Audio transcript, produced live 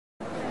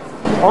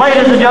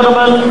Ladies and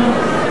gentlemen,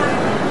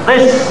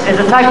 this is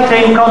a tag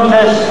team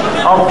contest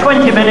of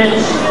 20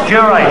 minutes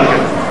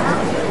duration.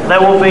 There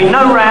will be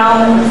no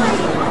rounds.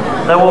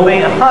 There will be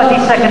a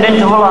 30-second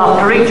interval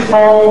after each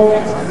fall,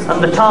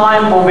 and the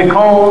time will be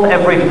called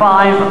every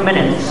 5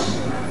 minutes,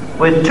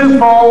 with 2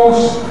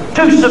 falls,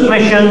 2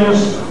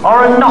 submissions,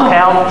 or a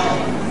knockout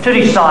to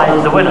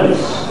decide the winners.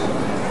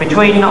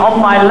 Between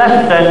on my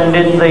left and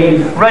in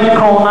the red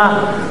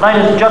corner,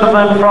 ladies and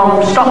gentlemen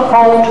from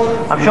Stockport,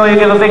 I'm sure you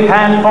give a big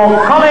hand for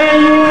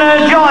Colin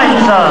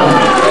Joynson.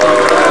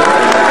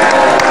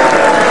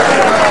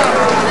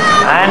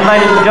 And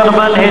ladies and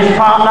gentlemen, his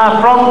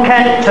partner from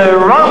Kent to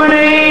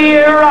Romany,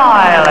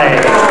 Riley.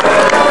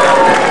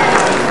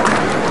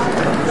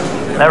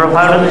 Their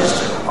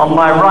opponents on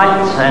my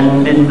right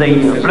and in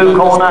the blue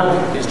corner,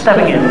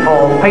 stepping in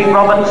for Pete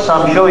Roberts,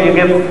 I'm sure you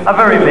give a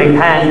very big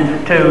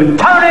hand to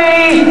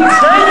Tony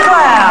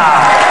Sinclair.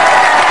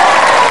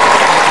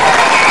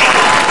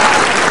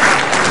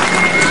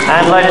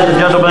 And ladies and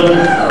gentlemen,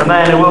 the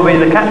man who will be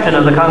the captain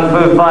of the Kung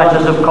Fu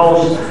Fighters, of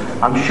course,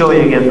 I'm sure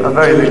you give a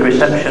very big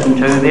reception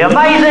to the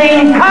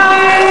amazing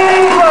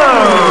Kung Fu!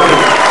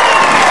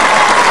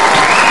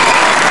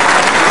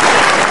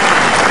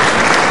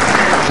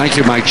 Thank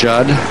you, Mike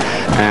Judd.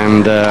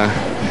 And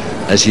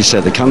as he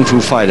said, the Kung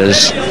Fu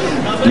Fighters,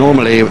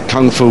 normally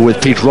Kung Fu with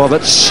Pete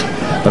Roberts,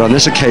 but on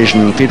this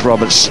occasion, Pete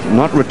Roberts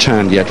not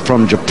returned yet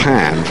from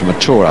Japan, from a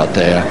tour out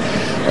there,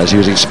 as he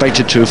was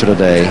expected to for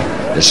today,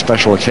 this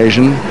special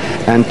occasion,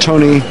 and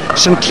Tony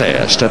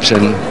Sinclair steps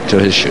in to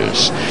his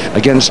shoes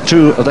against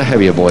 2 of the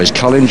heavier boys,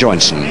 Colin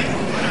Joynson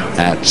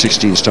at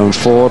 16 stone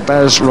 4,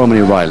 Baz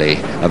Romany Riley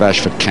of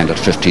Ashford, Kent at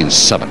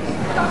 15-7.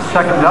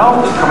 Second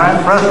goal,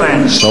 commence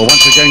wrestling. So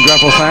once again,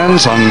 grapple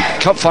fans, on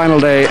Cup Final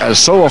Day, as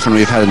so often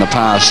we've had in the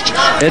past,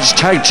 it's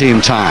tag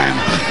team time.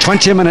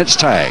 20 minutes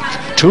tag,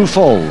 2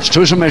 falls,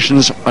 2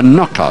 submissions, a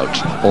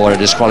knockout, or a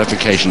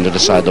disqualification to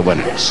decide the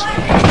winners.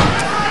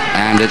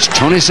 And it's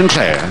Tony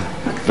Sinclair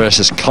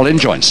versus Colin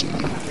Joynson.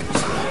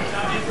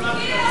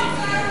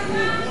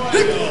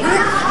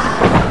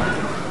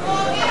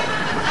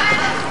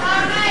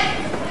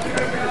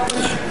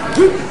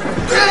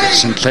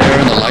 Sinclair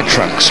in the light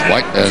trunks,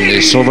 white and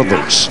the silver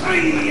boots.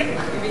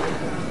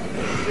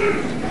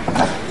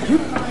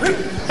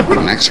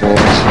 Maxwell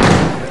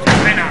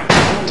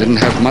didn't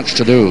have much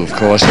to do, of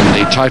course, in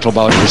the title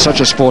bout. It was such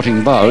a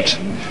sporting bout,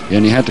 he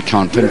only had to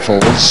count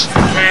pinfalls.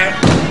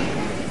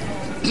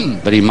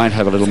 But he might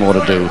have a little more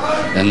to do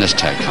in this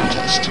tag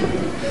contest.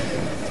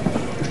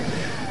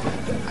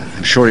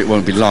 I'm sure it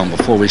won't be long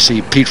before we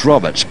see Pete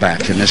Roberts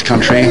back in this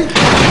country,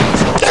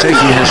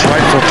 taking his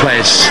rightful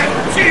place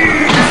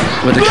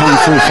with the Kung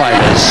Fu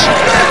Fighters.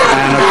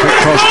 And a quick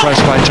cross press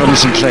by Tony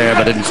Sinclair,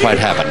 but didn't quite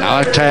happen.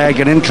 Now a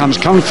tag, and in comes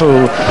Kung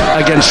Fu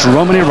against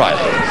Romany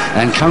Riley.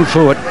 And Kung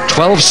Fu at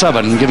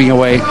 12-7, giving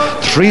away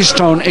 3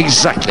 stone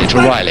exactly to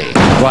Riley.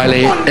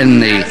 Riley in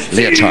the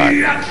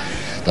leotard.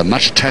 The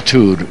much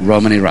tattooed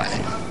Romany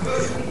Riley.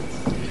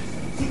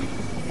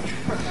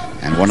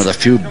 And one of the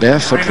few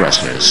barefoot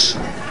wrestlers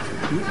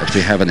that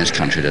we have in this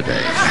country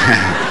today.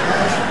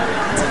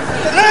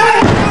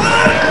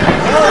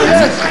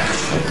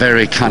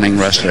 Very cunning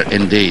wrestler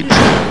indeed.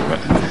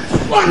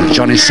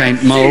 Johnny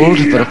Saint mold,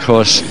 but of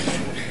course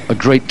a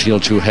great deal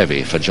too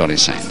heavy for Johnny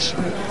Saint.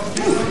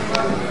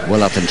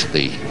 Well up into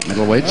the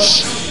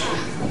middleweights.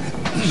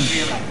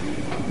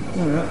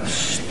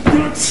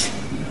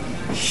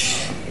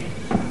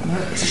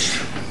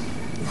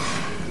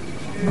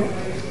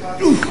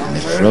 And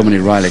if Romany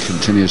Riley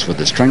continues with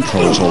the strength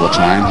holds all the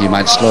time, he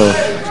might slow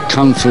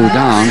Kung Fu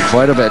down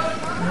quite a bit.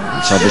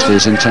 That's obviously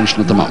his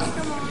intention at the moment.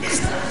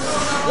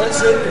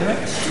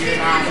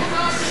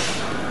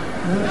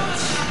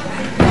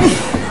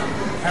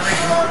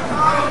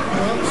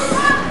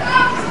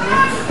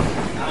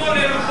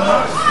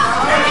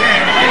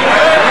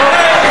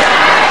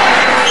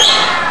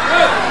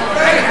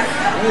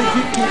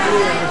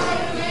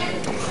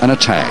 An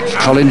attack.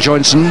 Colin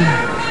Joynson,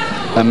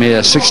 a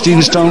mere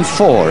 16 stone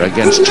 4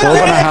 against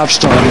 12.5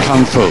 stone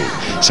Kung Fu.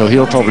 So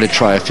he'll probably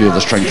try a few of the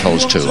strength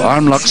holds too.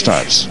 Arm lock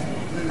starts.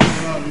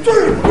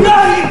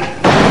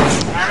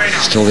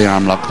 Still the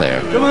arm lock there.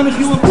 Come on if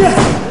you want.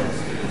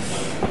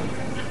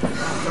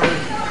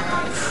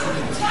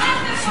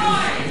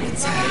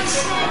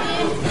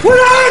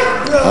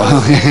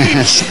 Oh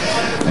yes.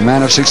 A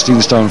man of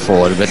 16 stone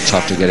 4, a bit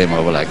tough to get him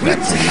over like that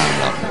from an arm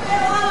lock.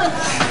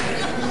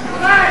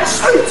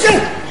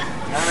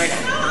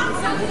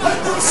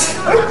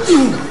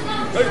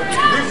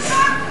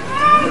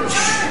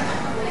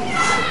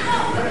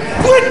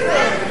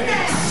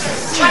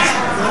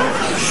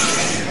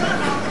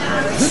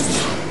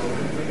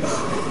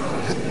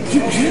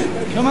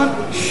 Come on.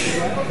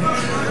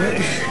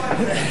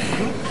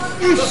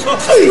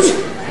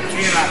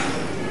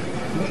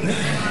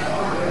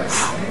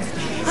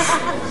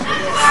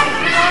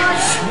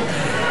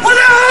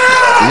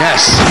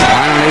 Yes,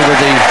 finally with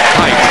the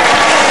height.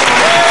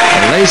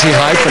 A lazy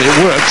height, but it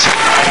worked.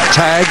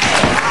 Tag.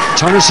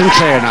 Tony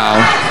Sinclair now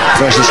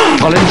versus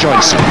Colin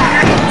Joynson.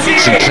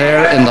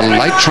 Sinclair in the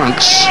light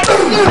trunks.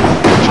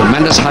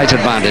 Tremendous height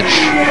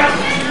advantage.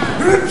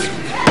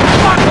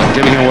 But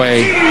giving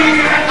away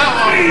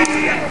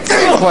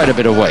quite a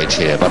bit of weight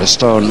here, about a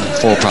stone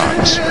 4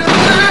 pounds.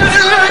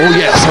 Oh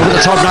yes, over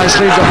the top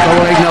nicely,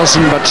 double leg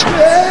Nelson, but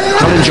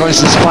Colin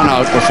Joynson spun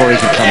out before he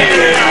could come in.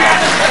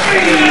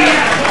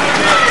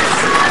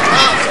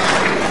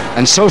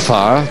 And so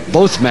far,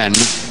 both men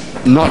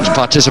not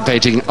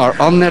participating are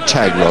on their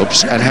tag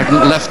ropes and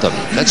haven't left them.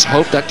 Let's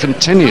hope that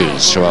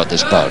continues throughout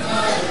this bout.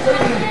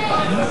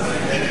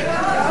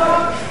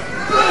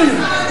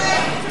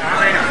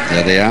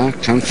 There they are,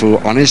 Kung Fu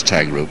on his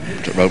tag rope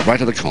right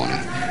to the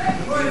corner.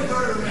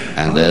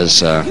 And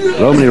there's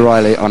Romany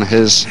Riley on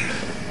his,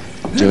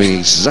 doing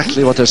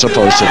exactly what they're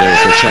supposed to do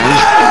for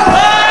change.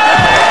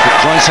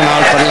 Joynson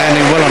out, but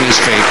landing well on his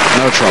feet,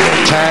 no trouble.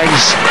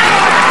 Tags,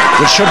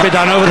 which should be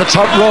done over the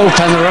top rope,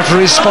 and the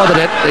referee spotted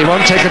it. He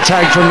won't take a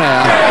tag from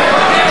there.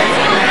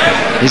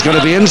 He's going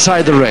to be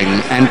inside the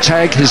ring and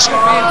tag his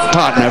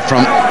partner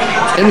from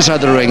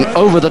inside the ring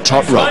over the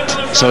top rope.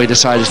 So he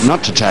decides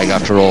not to tag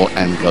after all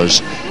and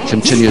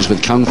continues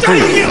with Kung Fu.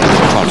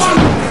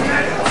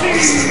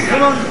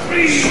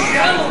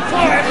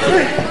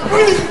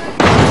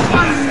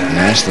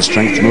 Yes, the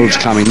strength moves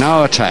coming.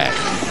 Now a tag.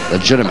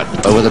 Legitimate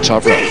over the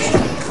top rope.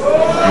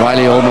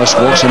 Riley almost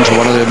walks into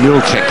one of the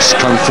mule kicks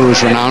Kung Fu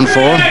is renowned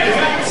for.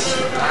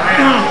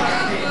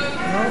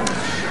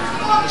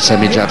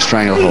 Semi-jab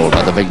stranglehold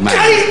by the big man.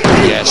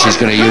 Yes, he's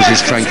going to use his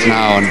strength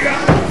now, and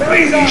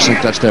I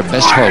think that's their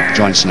best hope,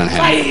 Joynson and him.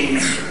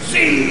 5,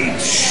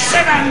 6,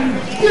 7.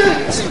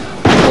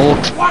 All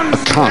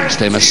accounts,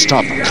 they must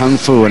stop Kung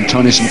Fu and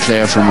Tony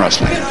Sinclair from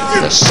wrestling.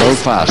 They're so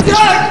fast, this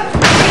man.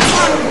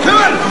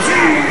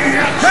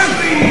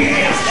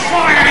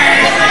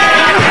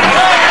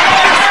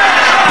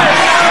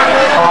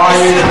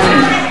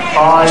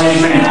 5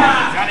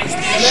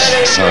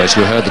 minutes. So as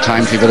you heard the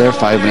timekeeper there,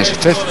 5 minutes,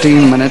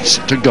 15 minutes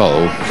to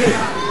go,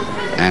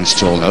 and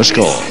still no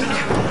score.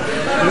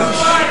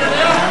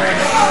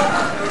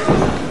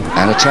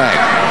 And a tag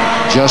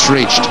just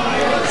reached.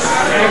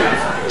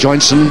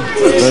 Joynson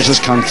versus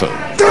Kung Fu.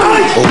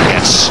 Oh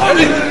yes.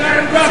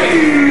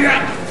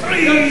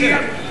 3,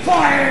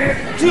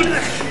 5, 2.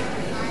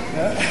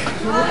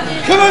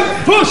 Come on,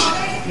 push.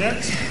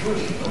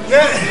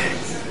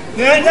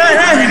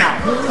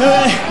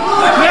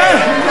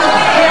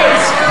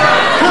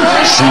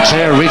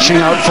 Sinclair reaching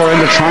out for him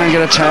to try and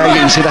get a tag.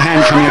 You can see the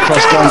hand coming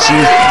across Joynson,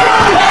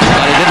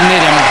 but he didn't need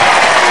him.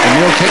 The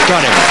mule kick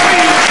got him.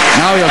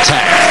 Now he'll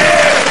tag.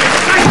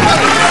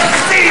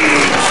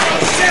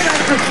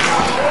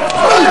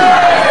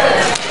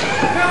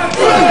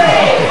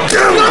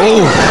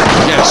 Oh,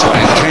 yes, when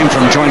it came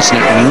from Joynson,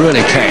 it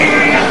really came.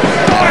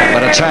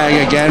 But a tag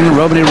again,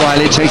 Romany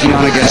Riley taking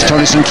on against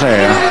Tony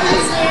Sinclair.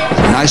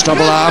 Nice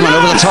double arm and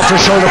over the top for a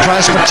shoulder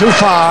press, but too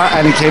far,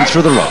 and he came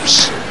through the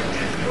ropes.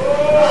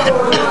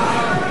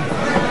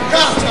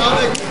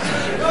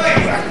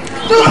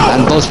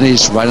 And both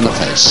knees right in the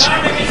face.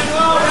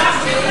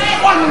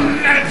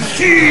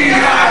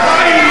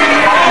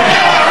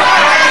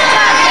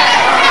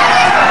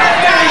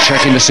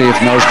 Checking to see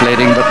if nose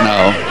bleeding, but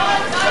no.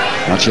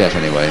 Not yet,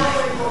 anyway.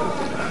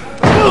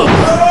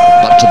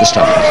 Butt to the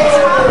stomach.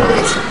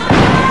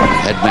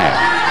 Head mare.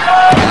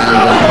 And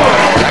the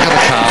back of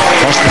the calf,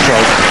 across the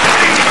throat.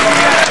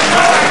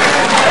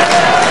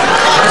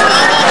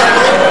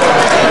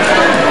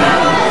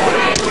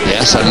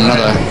 Yes, and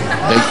another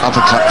big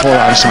uppercut,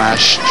 forearm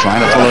smash,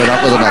 trying to follow it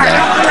up with another.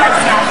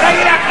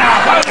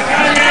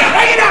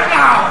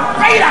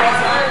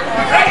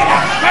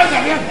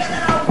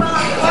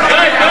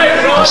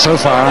 So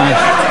far,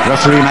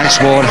 referee Max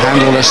Ward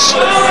handled this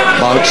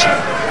bout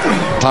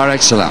par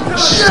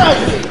excellence.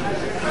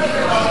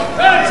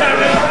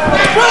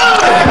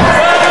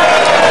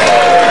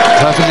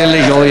 Perfectly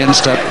legal, the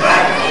instep.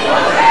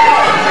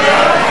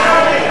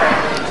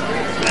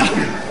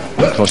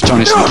 Of course,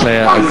 Tony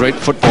Sinclair, a great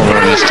footballer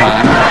in his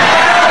time.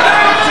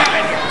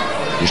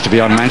 Used to be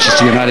on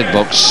Manchester United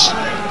books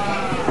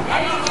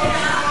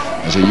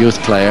as a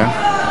youth player.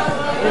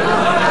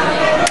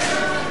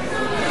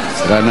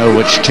 But I know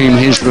which team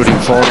he's rooting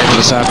for later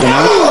this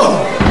afternoon.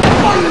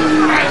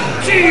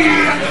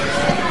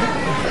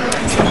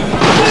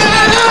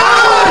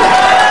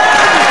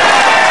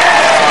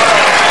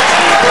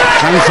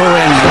 Kung Fu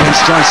in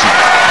against Joynson.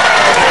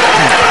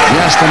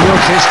 Yes, the mule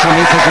kick's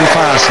coming thick and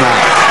fast now.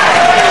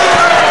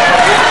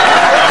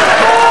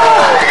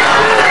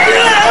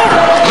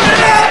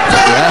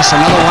 Yes,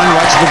 another one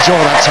right to the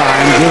jaw that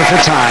time. Beautiful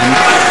time.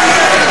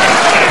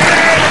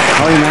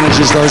 How he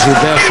manages those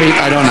with bare feet,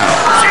 I don't know.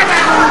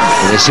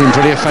 But they seem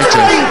pretty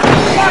effective.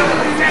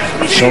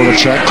 Shoulder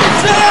check.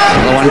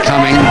 Another one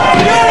coming.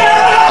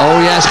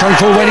 Oh yes, Kung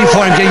Fu waiting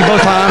for him, getting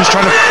both arms,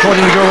 trying to put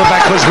him to go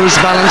backwards, lose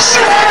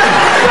balance.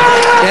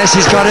 Yes,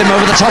 he's got him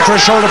over the top for a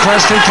shoulder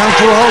press. Can Kung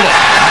Fu hold it?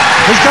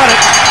 He's got it.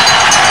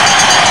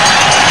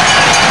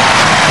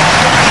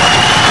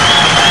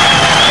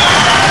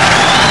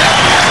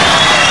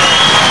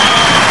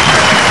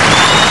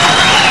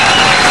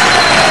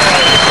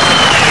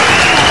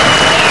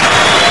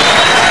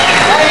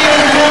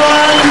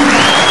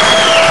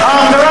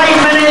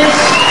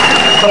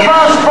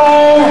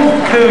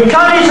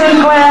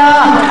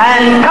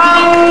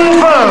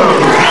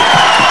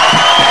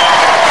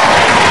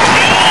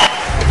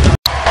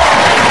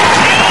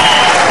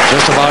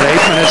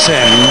 minutes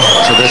in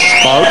to this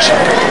bout,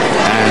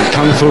 and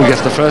Kung Fu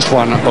gets the first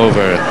one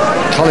over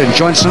Colin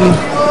Joynson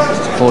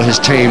for his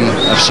team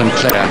of St.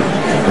 Clair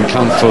in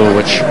Kung Fu,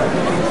 which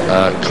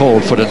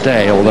called for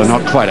today, although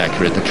not quite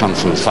accurate, the Kung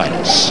Fu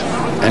Fighters.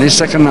 Any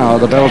second now,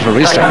 the bell for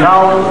restart.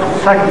 Now,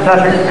 second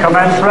session,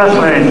 commence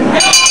wrestling.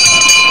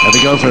 Here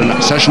we go for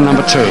session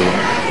number 2,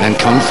 and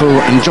Kung Fu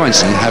and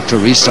Joynson have to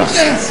restart.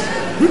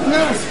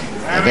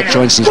 I bet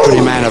Johnson's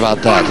pretty mad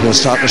about that. He'll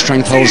start the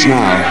strength holds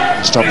now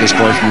to stop this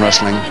boy from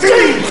wrestling.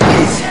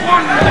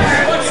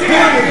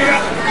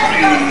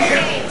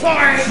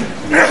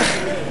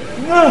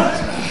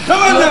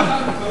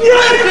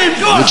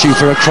 Reaching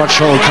for a crotch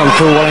hold, Kung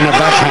Fu while in a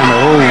backhammer.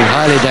 Oh,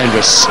 highly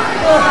dangerous.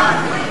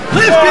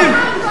 Lift him!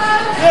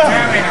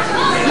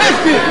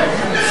 Lift him!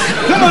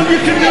 Come on, you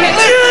can do it!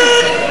 Lift him!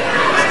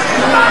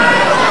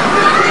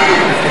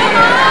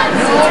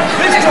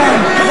 This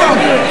time, come on!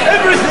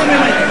 Everything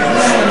in it!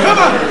 Come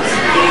on!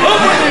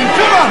 Over him!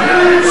 Come on!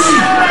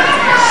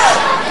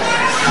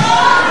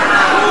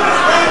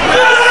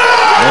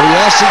 Oh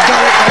yes, he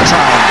got it that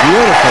time.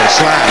 Beautiful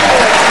slam.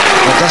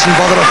 But doesn't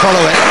bother to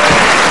follow it.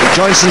 But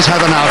Johnson's had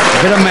enough.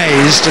 A bit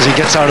amazed as he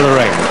gets out of the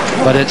ring.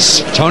 But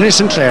it's Tony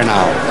St. Clair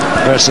now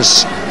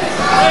versus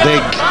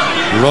big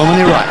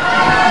Romany Wright.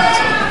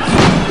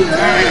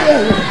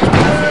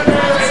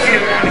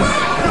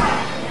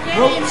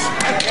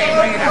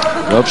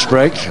 Ropes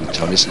break, and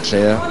Tony St.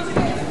 Clair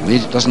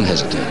doesn't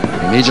hesitate.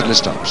 Immediately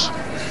stops.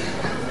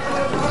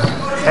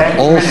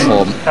 All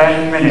four,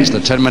 as the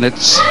 10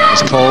 minutes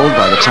is called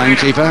by the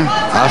timekeeper,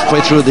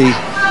 halfway through the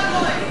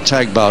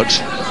tag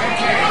bout,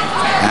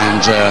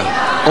 and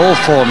all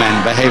 4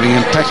 men behaving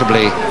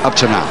impeccably up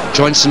to now.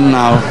 Joynson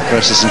now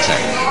versus St. Clair.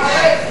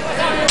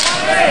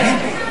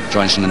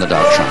 Joynson in the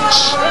dark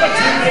trunks.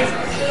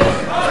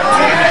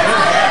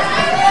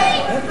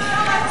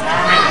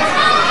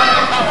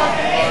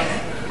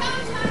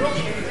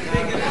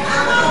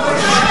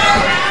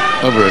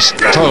 Over a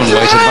stone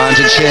weight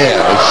advantage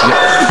here.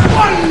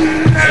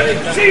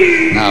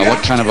 Now,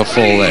 what kind of a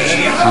fall there?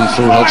 Kung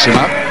Fu helps him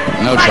up.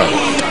 No trouble.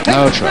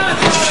 No trouble.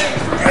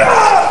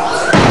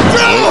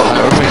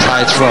 Perfect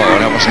high throw,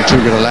 and that wasn't too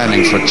good a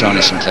landing for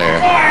Tony St. Clair.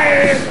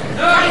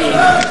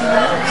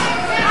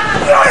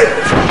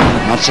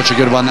 Not such a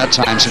good one that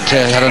time. St.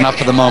 Clair had enough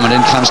for the moment.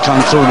 In comes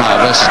Kung Fu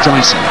now versus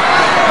Joynson.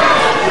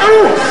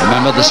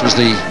 Remember, this was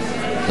the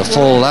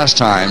fall last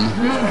time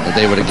that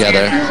they were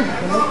together.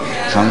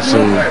 Kung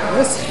Fu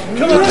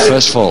did the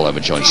first fall over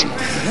Joynson.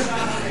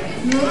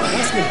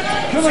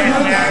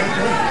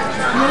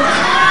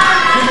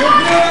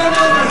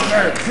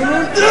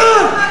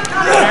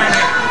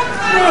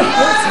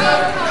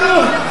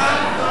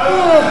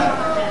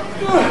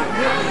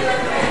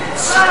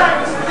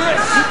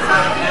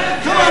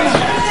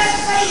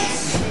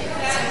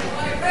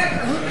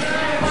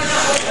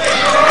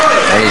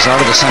 Well, he's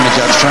out of the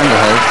semi-judge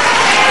stranglehold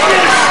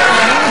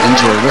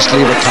into a wrist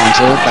lever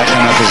counter,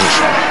 backhammer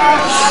position.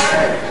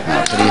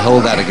 Now, can he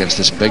hold that against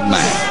this big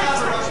man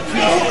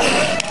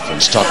from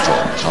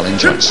Stockport, Colin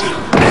Joynson?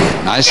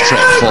 Nice trip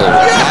forward,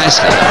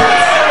 nicely.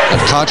 That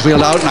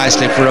cartwheeled out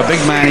nicely for a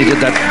big man. He did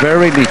that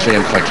very neatly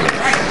and quickly.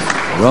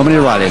 Romany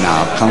Riley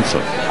now, Kung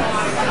Fu.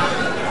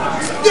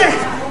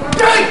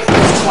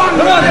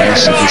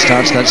 Yes, if he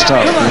starts that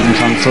stuff, even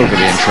Kung Fu could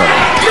be in trouble.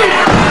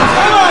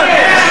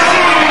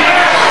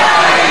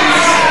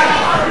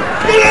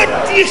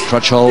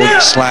 Crutch hold,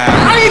 slam.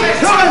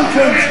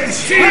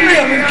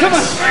 Come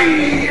on!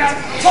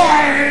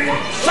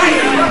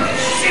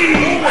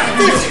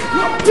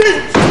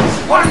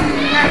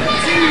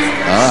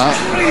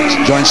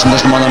 Joynson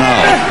doesn't want to know.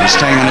 He's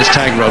staying on his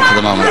tag rope for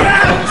the moment.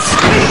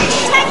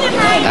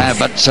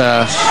 But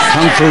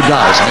Kung Fu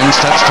does. And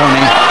steps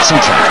Tony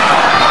St. Clair,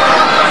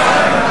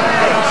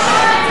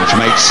 which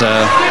makes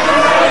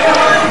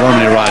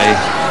Romany Riley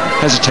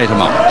hesitate a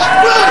moment.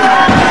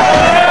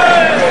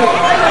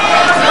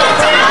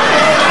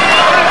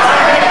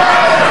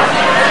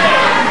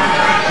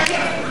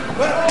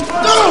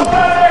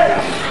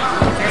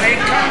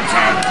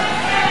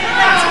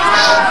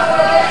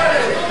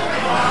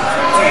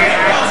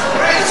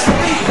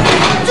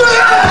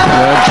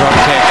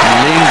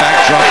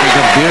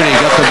 Beauty,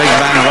 got the big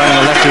man right in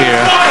the left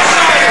ear.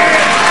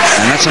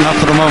 And that's enough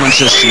for the moment,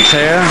 says St.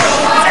 Clair.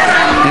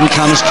 In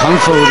comes Kung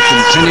Fu to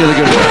continue the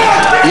good work.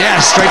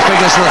 Yes, straight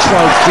fingers to the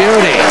throat.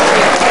 Beauty.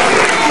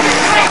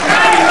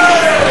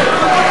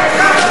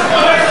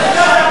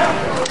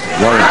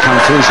 Worried Kung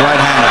Fu's right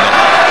hand of it.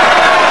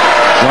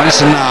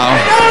 Joynson now.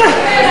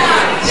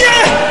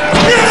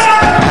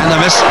 And the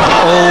miss.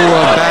 Oh,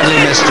 a badly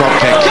missed drop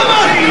kick.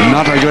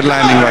 Not a good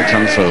landing by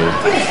Kung Fu.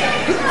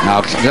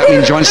 Now, that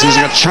means Johnson's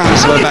got a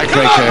chance of a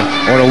backbreaker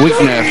or a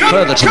weakener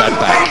further to that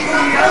back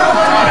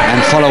and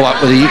follow up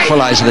with the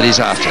equalizer that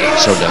he's after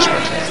so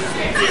desperately.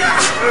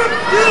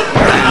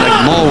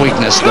 And more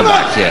weakness to the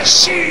back,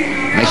 yes.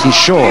 Making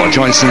sure,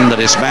 Joynson, that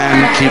his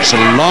man keeps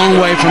a long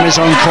way from his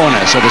own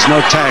corner so there's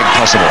no tag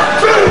possible.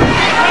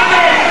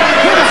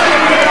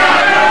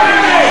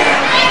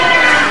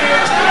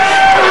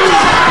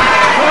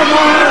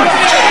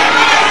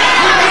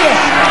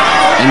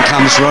 In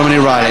comes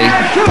Romany Riley.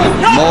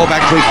 More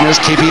back weakness,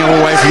 keeping him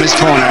away from his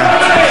corner.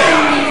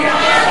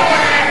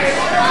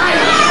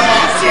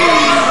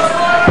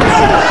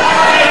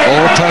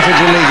 All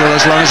perfectly legal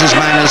as long as his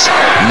man is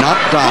not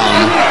down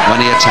when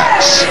he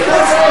attacks.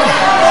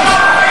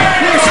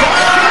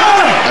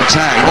 A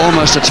tag,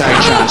 almost a tag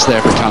chance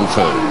there for Kung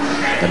Fu.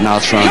 But now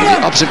thrown to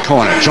the opposite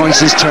corner.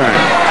 Joynson's turn.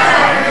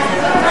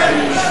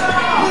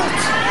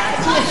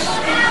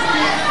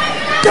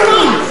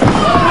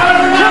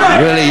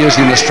 Really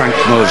using the strength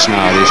moves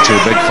now, these two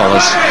big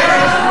fellas.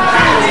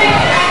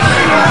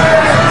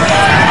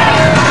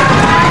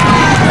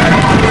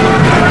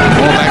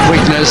 More back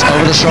weakness,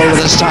 over the shoulder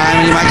this time,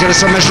 and he might get a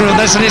submission with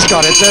this, and he's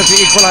got it. There's the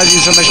equalizing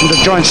submission to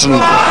Joynson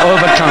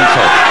over Kung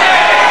Fu.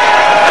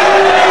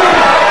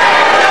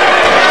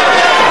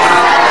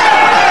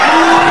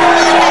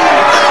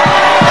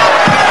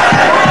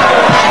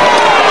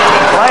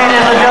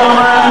 Ladies and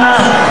gentlemen,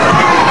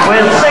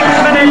 with 6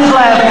 minutes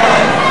left,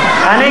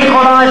 an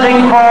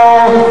equalising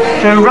fall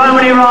to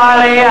Romany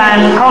Riley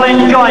and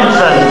Colin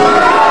Joynson.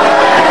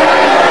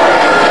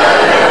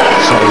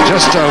 So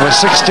just over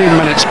 16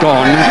 minutes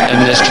gone in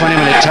this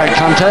 20-minute tag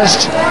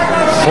contest.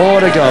 4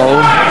 to go.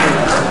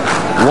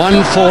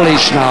 1 fall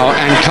each now,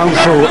 and Kung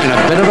Fu in a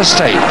bit of a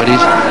state, but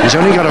he's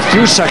only got a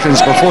few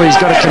seconds before he's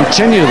got to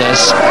continue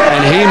this,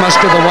 and he must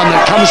be the one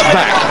that comes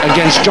back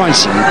against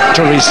Joynson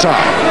to restart.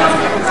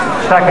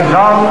 Second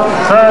round,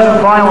 third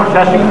and final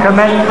session,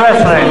 commence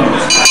wrestling.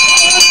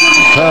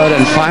 Third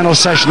and final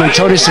session, and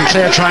Tony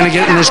Sinclair trying to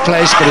get in his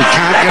place, but he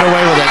can't get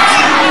away with it.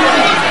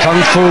 Kung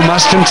Fu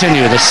must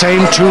continue. The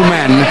same two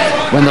men,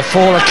 when the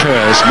fall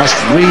occurs, must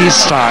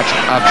restart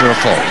after a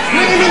fall.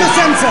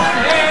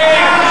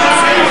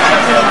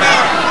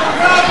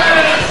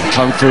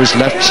 Kung Fu's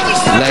left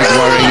leg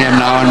worrying him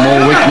now, and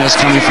more weakness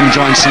coming from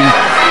Joynson.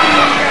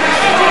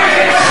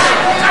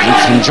 And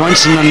can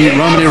Joynson and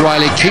Romany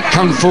Riley keep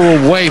Kung Fu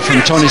away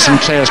from Tony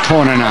Sinclair's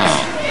corner now?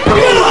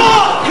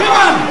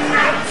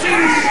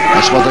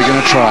 That's what they're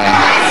going to try.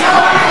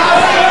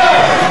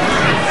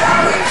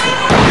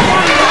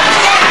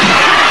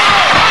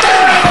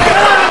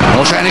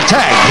 Alternative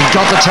tag. He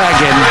got the tag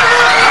in.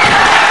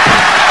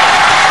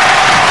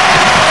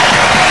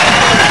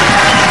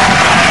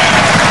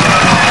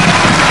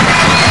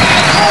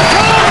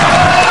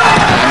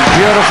 And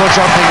beautiful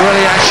dropping,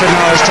 really action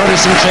now as Tony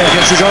Sinclair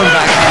gets his own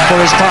back for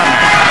his partner.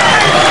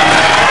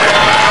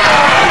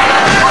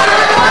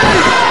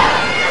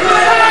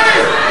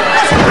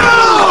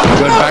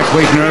 Good back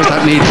weakener,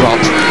 that knee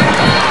dropped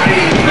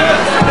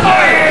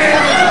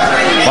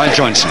by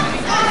Joynson.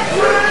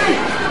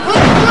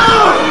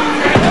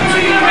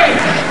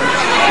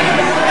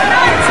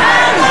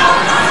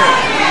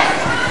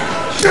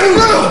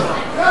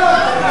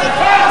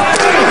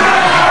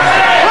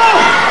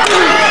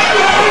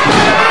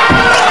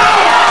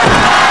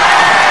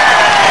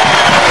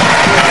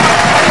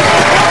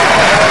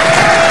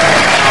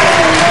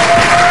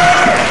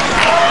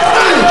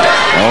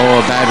 Oh,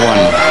 a bad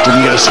one.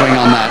 Didn't get a swing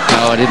on that.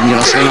 No, I didn't get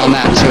a swing on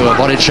that too. A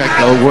body check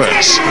though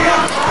works.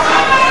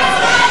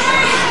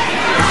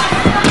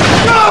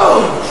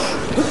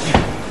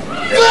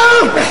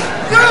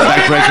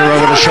 Backbreaker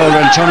over the shoulder,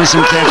 and Tony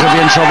Sinclair could be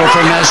in trouble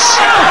from this.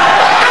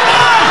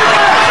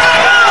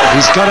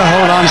 He's got to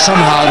hold on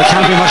somehow. There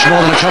can't be much more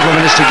than a couple of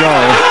minutes to go.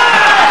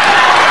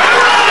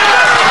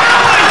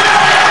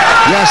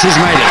 Yes, he's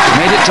made it.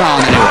 Made it down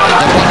anyway.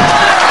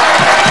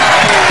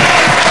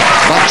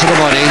 The butt to the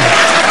body.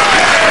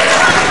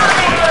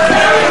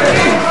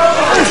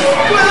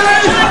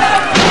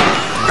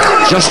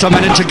 Just a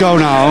minute to go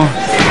now.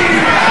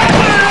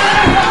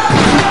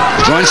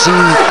 Joynson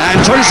and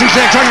Tony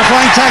Sinclair trying a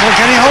flying tackle.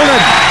 Can he hold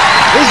it?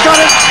 He's got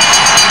it.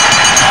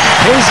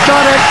 He's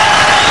got it.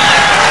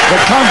 The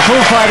Kung Fu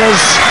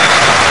fighters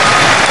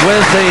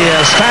with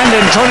the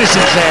stand-in Tony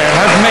Sinclair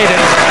have made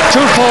it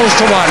 2 falls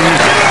to 1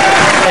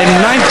 in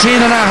 19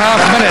 and a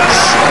half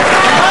minutes.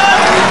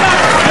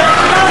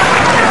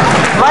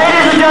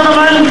 Ladies and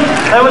gentlemen,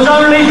 there was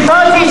only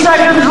 30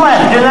 seconds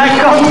left in that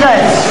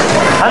contest,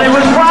 and it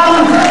was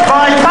won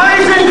by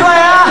Tony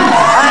Sinclair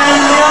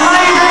and the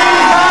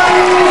amazing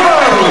Kung Fu.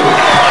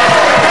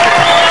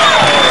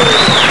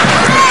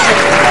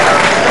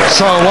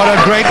 So what a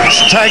great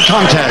tag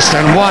contest,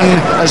 and won,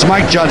 as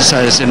Mike Judd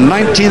says, in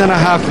 19 and a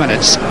half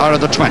minutes out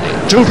of the 20.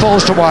 2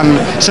 falls to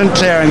 1,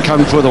 Sinclair and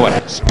Kung Fu the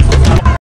winners.